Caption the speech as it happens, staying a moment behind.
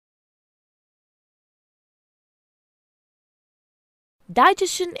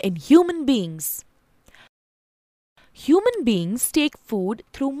Digestion in human beings. Human beings take food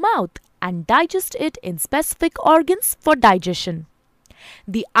through mouth and digest it in specific organs for digestion.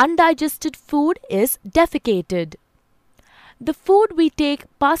 The undigested food is defecated. The food we take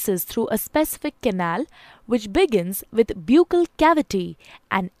passes through a specific canal which begins with buccal cavity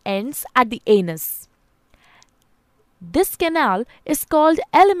and ends at the anus. This canal is called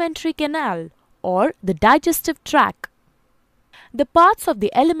alimentary canal or the digestive tract. The parts of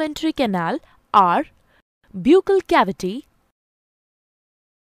the alimentary canal are buccal cavity,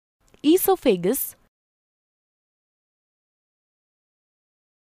 esophagus,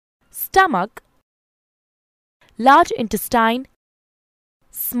 stomach, large intestine,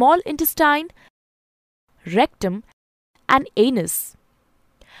 small intestine, rectum, and anus.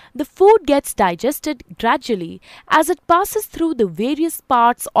 The food gets digested gradually as it passes through the various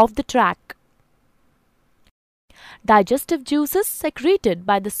parts of the tract. Digestive juices secreted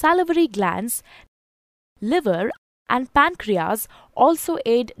by the salivary glands, liver, and pancreas also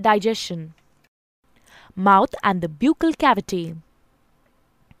aid digestion. Mouth and the buccal cavity.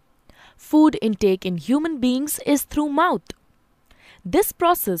 Food intake in human beings is through mouth. This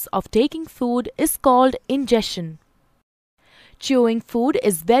process of taking food is called ingestion. Chewing food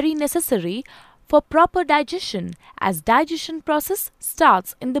is very necessary for proper digestion as digestion process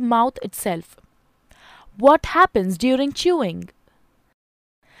starts in the mouth itself. What happens during chewing?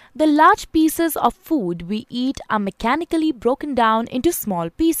 The large pieces of food we eat are mechanically broken down into small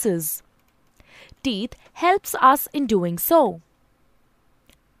pieces. Teeth helps us in doing so.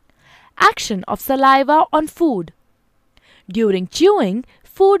 Action of saliva on food. During chewing,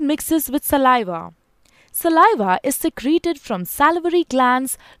 food mixes with saliva. Saliva is secreted from salivary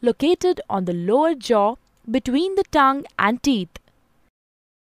glands located on the lower jaw between the tongue and teeth.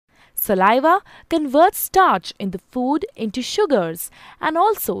 Saliva converts starch in the food into sugars and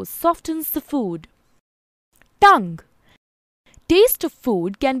also softens the food. Tongue. Taste of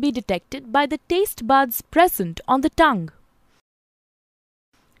food can be detected by the taste buds present on the tongue.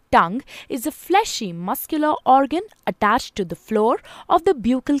 Tongue is a fleshy muscular organ attached to the floor of the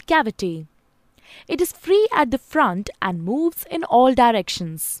buccal cavity. It is free at the front and moves in all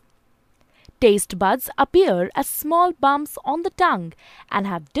directions. Taste buds appear as small bumps on the tongue and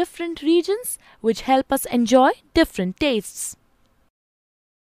have different regions which help us enjoy different tastes.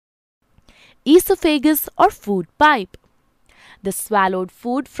 Esophagus or food pipe. The swallowed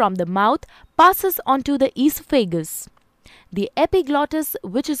food from the mouth passes onto the esophagus. The epiglottis,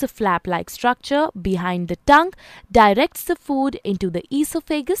 which is a flap-like structure behind the tongue, directs the food into the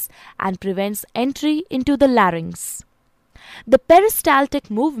esophagus and prevents entry into the larynx. The peristaltic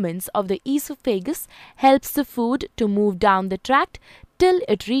movements of the esophagus helps the food to move down the tract till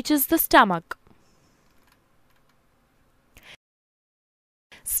it reaches the stomach.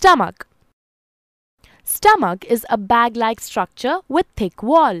 Stomach. Stomach is a bag-like structure with thick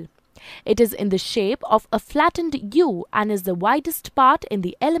wall. It is in the shape of a flattened U and is the widest part in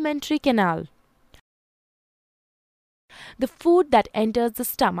the alimentary canal. The food that enters the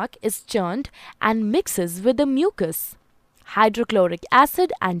stomach is churned and mixes with the mucus. Hydrochloric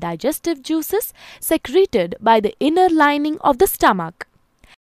acid and digestive juices secreted by the inner lining of the stomach.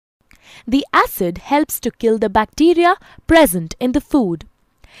 The acid helps to kill the bacteria present in the food.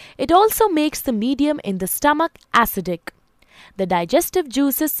 It also makes the medium in the stomach acidic. The digestive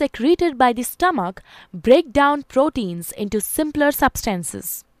juices secreted by the stomach break down proteins into simpler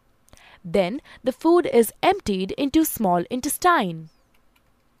substances. Then the food is emptied into small intestine.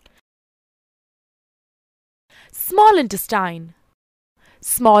 Small intestine.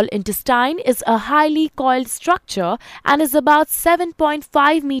 Small intestine is a highly coiled structure and is about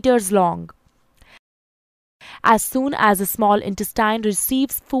 7.5 meters long. As soon as the small intestine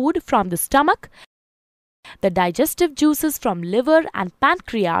receives food from the stomach, the digestive juices from liver and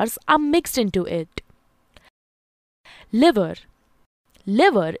pancreas are mixed into it. Liver.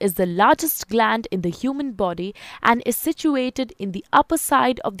 Liver is the largest gland in the human body and is situated in the upper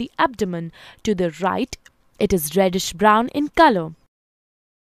side of the abdomen. To the right, it is reddish-brown in color.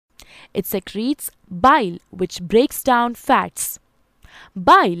 It secretes bile, which breaks down fats.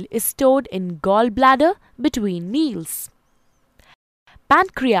 Bile is stored in gallbladder between meals.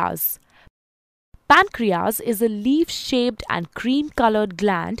 Pancreas. Pancreas is a leaf-shaped and cream-colored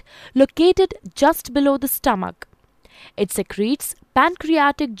gland located just below the stomach. It secretes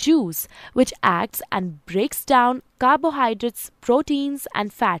pancreatic juice, which acts and breaks down carbohydrates, proteins,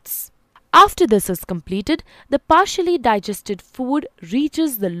 and fats. After this is completed, the partially digested food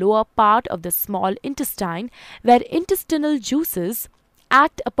reaches the lower part of the small intestine, where intestinal juices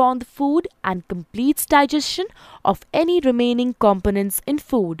act upon the food and completes digestion of any remaining components in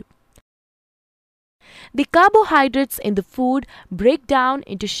food. The carbohydrates in the food break down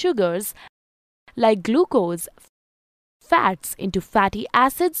into sugars like glucose, fats into fatty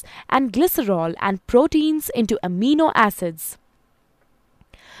acids, and glycerol, and proteins into amino acids.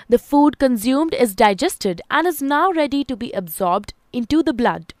 The food consumed is digested and is now ready to be absorbed into the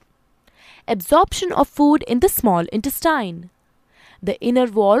blood. Absorption of food in the small intestine. The inner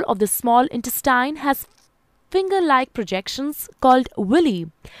wall of the small intestine has finger-like projections called villi,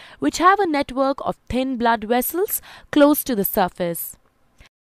 which have a network of thin blood vessels close to the surface.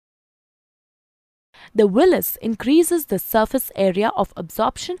 The villus increases the surface area of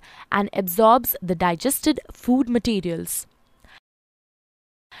absorption and absorbs the digested food materials.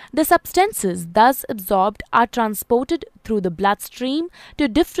 The substances thus absorbed are transported through the bloodstream to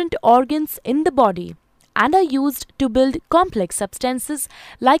different organs in the body and are used to build complex substances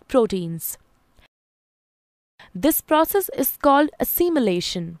like proteins. This process is called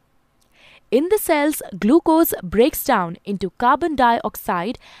assimilation. In the cells, glucose breaks down into carbon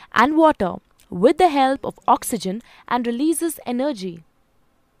dioxide and water with the help of oxygen and releases energy.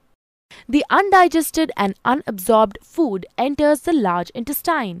 The undigested and unabsorbed food enters the large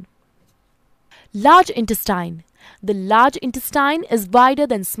intestine. Large intestine. The large intestine is wider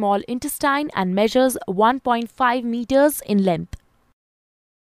than small intestine and measures 1.5 meters in length.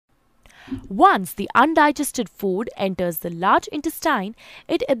 Once the undigested food enters the large intestine,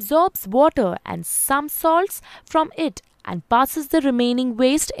 it absorbs water and some salts from it and passes the remaining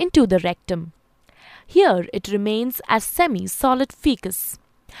waste into the rectum. Here it remains as semi-solid fecus.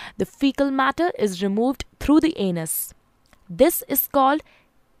 The fecal matter is removed through the anus. This is called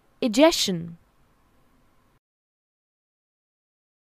egestion.